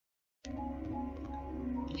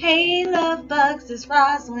Hey love bugs, it's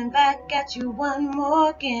Roslynn back at you one more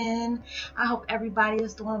again. I hope everybody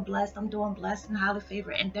is doing blessed. I'm doing blessed and highly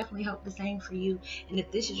favored, and definitely hope the same for you. And if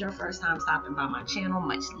this is your first time stopping by my channel,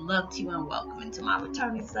 much love to you and welcome into my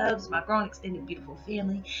returning subs, my grown extended beautiful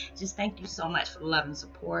family. Just thank you so much for the love and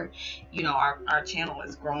support. You know, our channel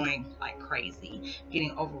is growing like crazy,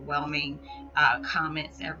 getting overwhelming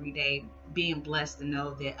comments every day, being blessed to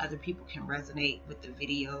know that other people can resonate with the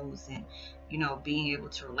videos, and being able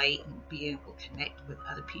to relate and being able to connect with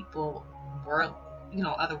other people, world,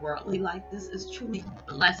 otherworldly like this is truly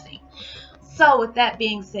a blessing. So with that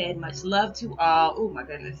being said, much love to all. Oh my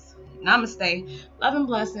goodness. Namaste. Love and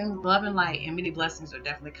blessings, love and light, and many blessings are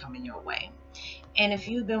definitely coming your way. And if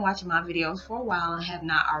you've been watching my videos for a while and have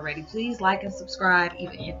not already, please like and subscribe,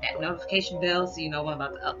 even hit that notification bell so you know when I'm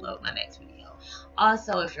about to upload my next video.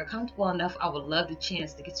 Also, if you're comfortable enough, I would love the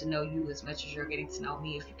chance to get to know you as much as you're getting to know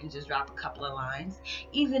me. If you can just drop a couple of lines,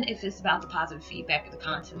 even if it's about the positive feedback of the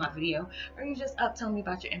content of my video, or you're just up telling me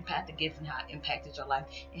about your empathic gift and how it impacted your life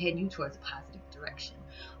and heading you towards a positive direction.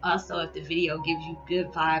 Also, if the video gives you good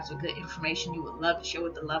vibes or good information you would love to share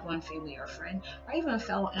with a loved one, family, or friend, or even a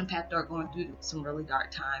fellow empath that are going through some really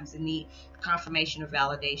dark times and need confirmation or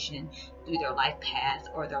validation through their life path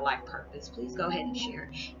or their life purpose, please go ahead and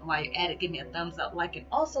share. And while you're at it, give me a thumbs up, like, and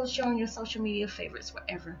also share on your social media favorites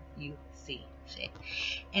wherever you see fit.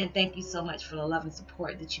 And thank you so much for the love and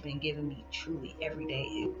support that you've been giving me truly every day.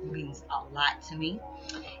 It means a lot to me.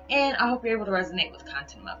 And I hope you're able to resonate with the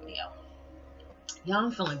content of my video. Y'all,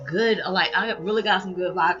 I'm feeling good. Like, I really got some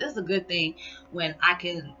good vibes. It's a good thing when I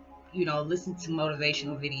can, listen to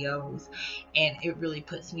motivational videos, and it really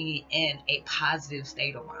puts me in a positive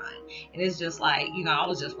state of mind. And it's just like, I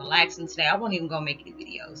was just relaxing today. I wasn't even gonna make any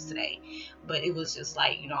videos today, but it was just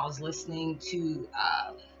like, I was listening to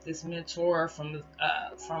this mentor from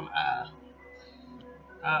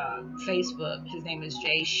Facebook. His name is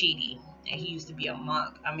Jay Sheedy, and he used to be a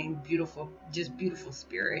monk. I mean, beautiful, just beautiful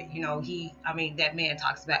spirit. That man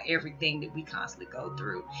talks about everything that we constantly go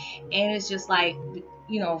through, and it's just like,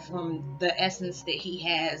 from the essence that he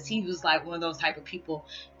has, he was like one of those type of people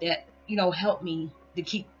that helped me to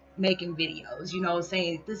keep making videos,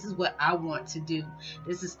 saying this is what I want to do,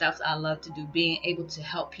 this is stuff I love to do, being able to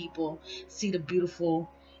help people see the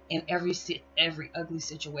beautiful in every ugly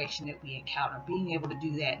situation that we encounter, being able to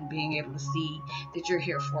do that and being able to see that you're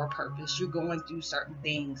here for a purpose. You're going through certain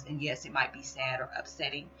things, and yes, it might be sad or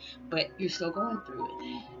upsetting, but you're still going through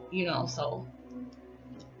it, so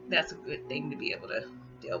that's a good thing to be able to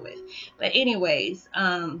deal with. But anyways,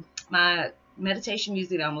 my meditation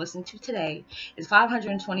music that I'm listening to today is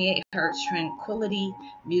 528 hertz tranquility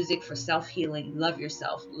music for self-healing, love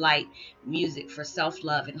yourself, light music for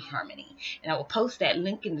self-love and harmony. And I will post that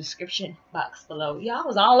link in the description box below. Y'all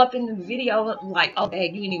was all up in the video like, oh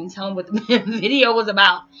dang, you didn't even tell them what the video was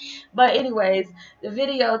about. But anyways, the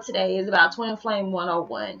video today is about Twin Flame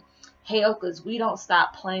 101. Heyoka's We Don't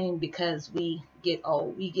Stop Playing Because We Get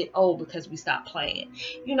Old. We get old because we stop playing.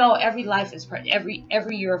 Every life is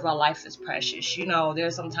every year of our life is precious.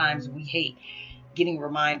 There's sometimes we hate getting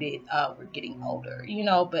reminded we're getting older,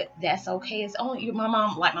 but that's okay. It's only my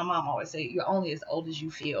mom always say, you're only as old as you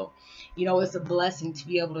feel. It's a blessing to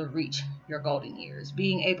be able to reach your golden years,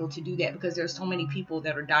 being able to do that, because there's so many people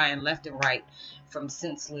that are dying left and right from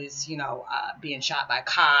senseless, being shot by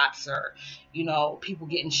cops, or people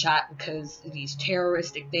getting shot because of these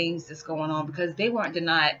terroristic things that's going on, because they were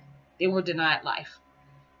denied life,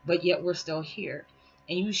 but yet we're still here.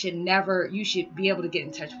 And you should be able to get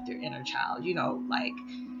in touch with your inner child, like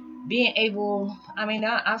being able,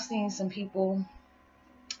 I've seen some people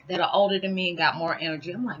that are older than me and got more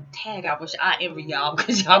energy. I'm like, tag, I wish I envy y'all,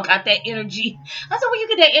 because y'all got that energy. I said, where you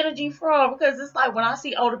get that energy from? Because it's like, when I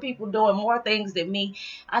see older people doing more things than me,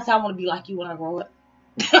 I say I want to be like you when I grow up.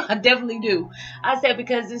 I definitely do. I said,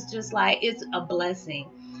 because it's just like, it's a blessing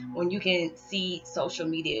when you can see social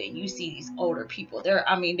media and you see these older people. They're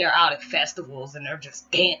out at festivals and they're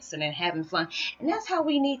just dancing and having fun. And that's how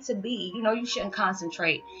we need to be. You shouldn't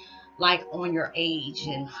concentrate like on your age.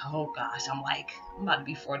 And oh gosh, I'm about to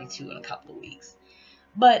be 42 in a couple of weeks.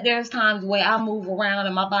 But there's times where I move around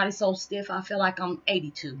and my body's so stiff, I feel like I'm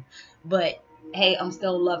 82. But hey, I'm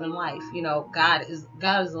still loving life. God is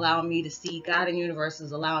allowing me to see, God and universe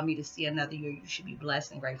is allowing me to see another year. You should be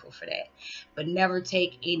blessed and grateful for that. But never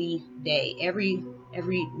take any day. Every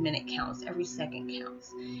minute counts. Every second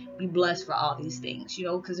counts. Be blessed for all these things,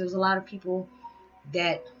 because there's a lot of people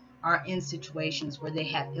that are in situations where they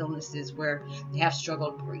have illnesses, where they have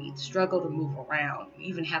struggled to breathe, struggle to move around,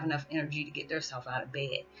 even have enough energy to get themselves out of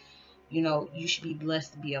bed. You should be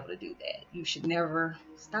blessed to be able to do that. You should never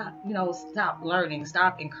stop, stop learning,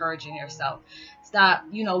 stop encouraging yourself, stop,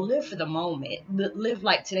 live for the moment, live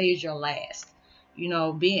like today is your last,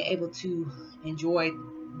 being able to enjoy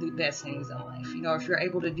the best things in life. If you're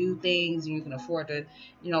able to do things and you can afford to,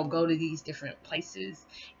 go to these different places,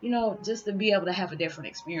 just to be able to have a different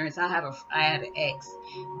experience. I had an ex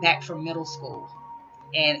back from middle school,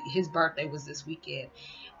 and his birthday was this weekend.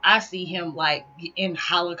 I see him like in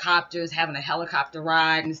helicopters, having a helicopter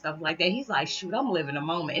ride and stuff like that. He's like, shoot, I'm living a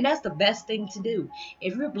moment. And that's the best thing to do.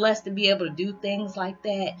 If you're blessed to be able to do things like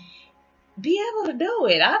that, be able to do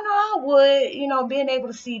it. I know I would, being able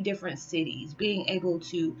to see different cities, being able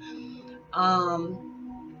to go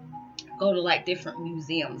to like different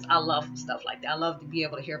museums. I love stuff like that. I love to be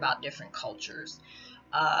able to hear about different cultures.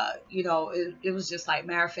 It was just like,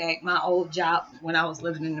 matter of fact, my old job when I was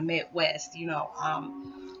living in the Midwest,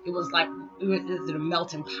 it was like it was a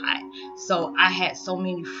melting pot. So I had so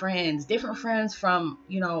many friends, different friends from,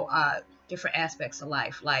 different aspects of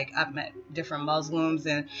life. Like I've met different Muslims,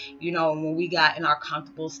 and, when we got in our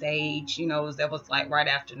comfortable stage, that was like right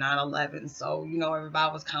after 9/11. So,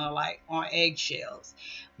 everybody was kind of like on eggshells,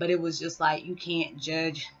 but it was just like, you can't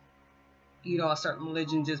judge a certain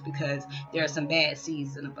religion just because there are some bad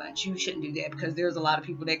seeds in a bunch. You shouldn't do that, because there's a lot of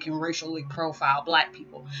people that can racially profile black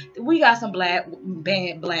people. We got some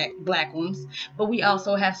bad black ones, but we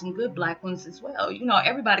also have some good black ones as well.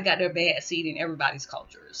 Everybody got their bad seed in everybody's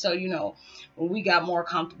culture. So, when we got more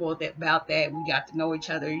comfortable about that, we got to know each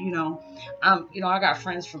other. I got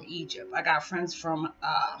friends from Egypt. I got friends from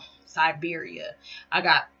Siberia. I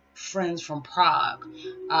got friends from Prague,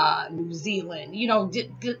 New Zealand,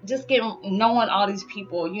 just knowing all these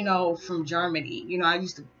people, from Germany. I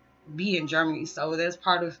used to be in Germany, so that's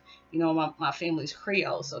part of, my family's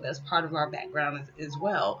Creole, so that's part of our background as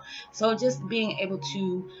well. So just being able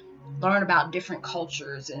to learn about different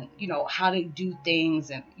cultures and, how they do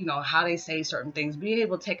things and, how they say certain things, being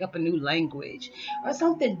able to take up a new language or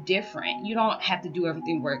something different. You don't have to do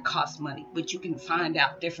everything where it costs money, but you can find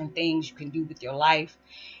out different things you can do with your life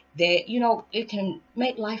that, it can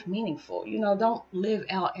make life meaningful. Don't live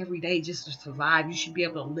out every day just to survive. You should be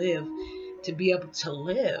able to live to be able to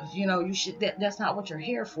live. You should, that's not what you're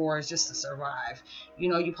here for, is just to survive.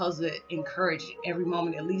 You're supposed to encourage every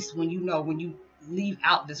moment, at least when you leave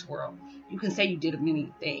out this world, you can say you did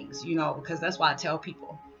many things, because that's why I tell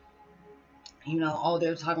people,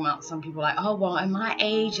 they're talking about some people like, oh, well, at my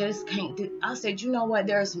age, I just can't do. I said, you know what?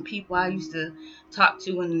 There are some people I used to talk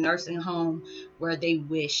to in the nursing home where they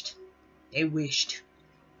wished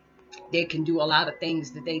they can do a lot of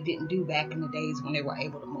things that they didn't do back in the days when they were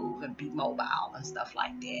able to move and be mobile and stuff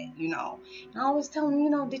like that, And I always tell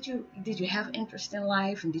them, did you have interest in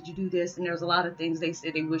life, and did you do this? And there's a lot of things they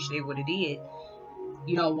said they wish they would have did,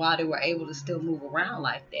 while they were able to still move around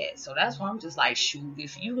like that. So that's why I'm just like, shoot,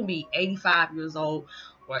 if you can be 85 years old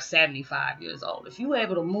or 75 years old, if you're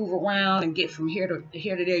able to move around and get from here to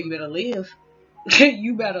there, you better live.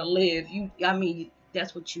 You better live.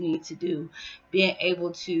 That's what you need to do. Being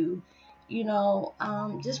able to,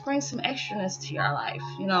 just bring some extraness to your life.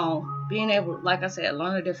 Being able, like I said,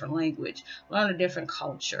 learn a different language, learn a different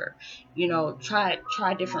culture,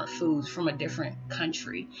 try different foods from a different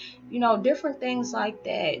country, different things like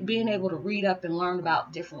that. Being able to read up and learn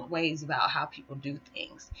about different ways about how people do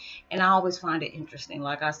things. And I always find it interesting.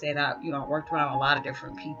 Like I said, I worked around a lot of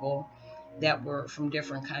different people that were from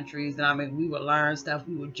different countries. And we would learn stuff,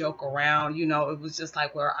 we would joke around, it was just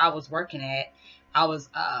like where I was working at, I was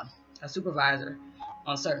a supervisor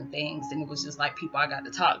on certain things, and it was just like people I got to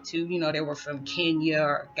talk to, they were from Kenya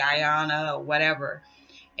or Guyana or whatever,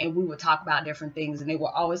 and we would talk about different things, and they would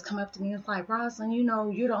always come up to me and like, Roslynn,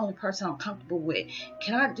 you're the only person I'm comfortable with.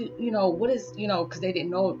 Can I do, what is, because they didn't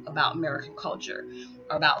know about American culture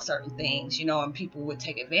or about certain things, and people would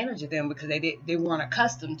take advantage of them because they weren't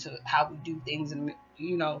accustomed to how we do things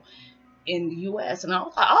in the U.S. And I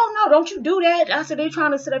was like, oh no, don't you do that. I said, they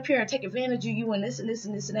trying to sit up here and take advantage of you and this and this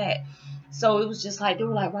and this and that. So it was just like, they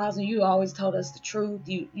were like, Roslynn, you always told us the truth.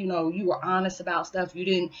 You were honest about stuff. You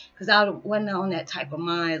didn't, because I wasn't on that type of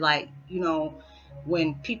mind. Like,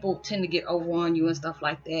 when people tend to get over on you and stuff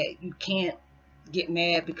like that, you can't get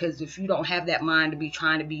mad, because if you don't have that mind to be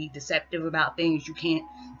trying to be deceptive about things, you can't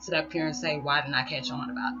sit up here and say, why didn't I catch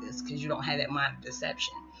on about this? Because you don't have that mind of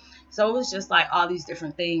deception. So it was just like all these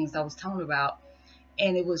different things I was talking about.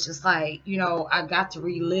 And it was just like, you know, I got to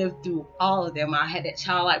relive through all of them. I had that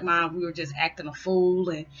childlike mind. We were just acting a fool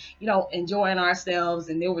and, you know, enjoying ourselves.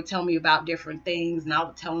 And they would tell me about different things, and I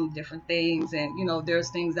would tell them different things. And, you know, there's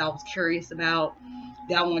things I was curious about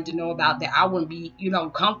that I wanted to know about that I wouldn't be, you know,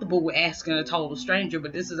 comfortable with asking a total stranger.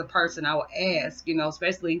 But this is a person I would ask, you know,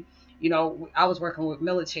 especially, you know, I was working with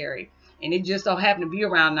military. And it just so happened to be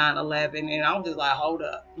around 9/11, and I was just like, hold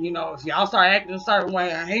up, you know, if y'all start acting a certain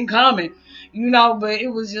way, I ain't coming, you know. But it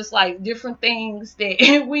was just like different things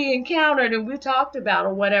that we encountered and we talked about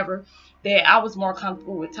or whatever that I was more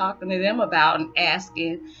comfortable with talking to them about and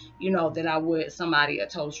asking, you know, than I would somebody, a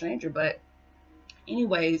total stranger. But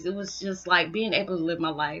anyways, it was just like being able to live my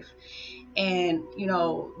life, and you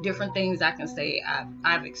know, different things I can say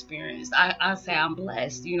I've experienced. I say I'm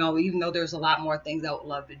blessed, you know, even though there's a lot more things I would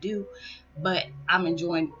love to do, but I'm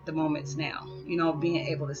enjoying the moments now, you know, being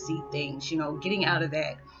able to see things, you know, getting out of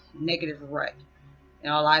that negative rut.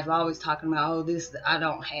 You know, life always talking about, oh, this I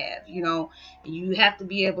don't have, you know. You have to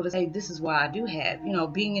be able to say, this is what I do have, you know,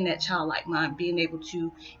 being in that childlike mind, being able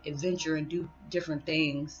to adventure and do different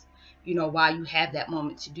things, you know, while you have that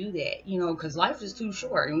moment to do that, you know, because life is too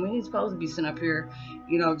short, and we ain't supposed to be sitting up here,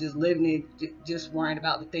 you know, just living it, just worrying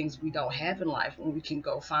about the things we don't have in life, when we can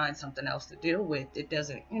go find something else to deal with. It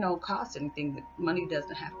doesn't, you know, cost anything. That money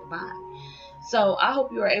doesn't have to buy. So I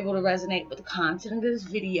hope you are able to resonate with the content of this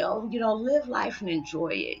video. You know, live life and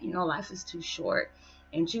enjoy it. You know, life is too short,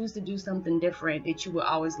 and choose to do something different that you would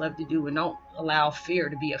always love to do, and don't allow fear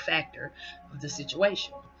to be a factor of the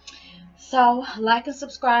situation. So like and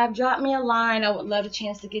subscribe, drop me a line. I would love a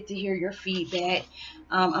chance to get to hear your feedback.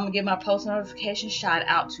 I'm going to give my post notification shout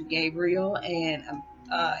out to Gabriel and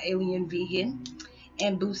Alien Vegan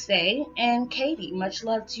and Bousse and Katie. Much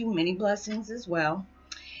love to you. Many blessings as well.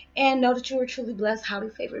 And know that you are truly blessed, highly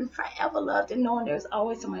favored, and forever loved, and knowing there's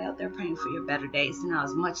always somebody out there praying for your better days. And now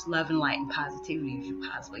as much love and light and positivity as you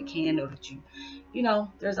possibly can. Know that you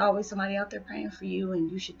know, there's always somebody out there praying for you,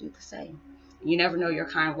 and you should do the same. You never know, your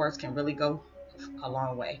kind words can really go a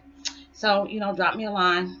long way. So, you know, drop me a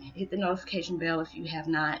line, hit the notification bell if you have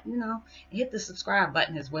not, you know, and hit the subscribe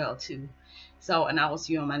button as well, too. So, and I will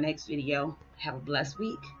see you on my next video. Have a blessed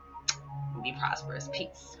week. Be prosperous.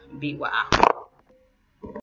 Peace. Be wild.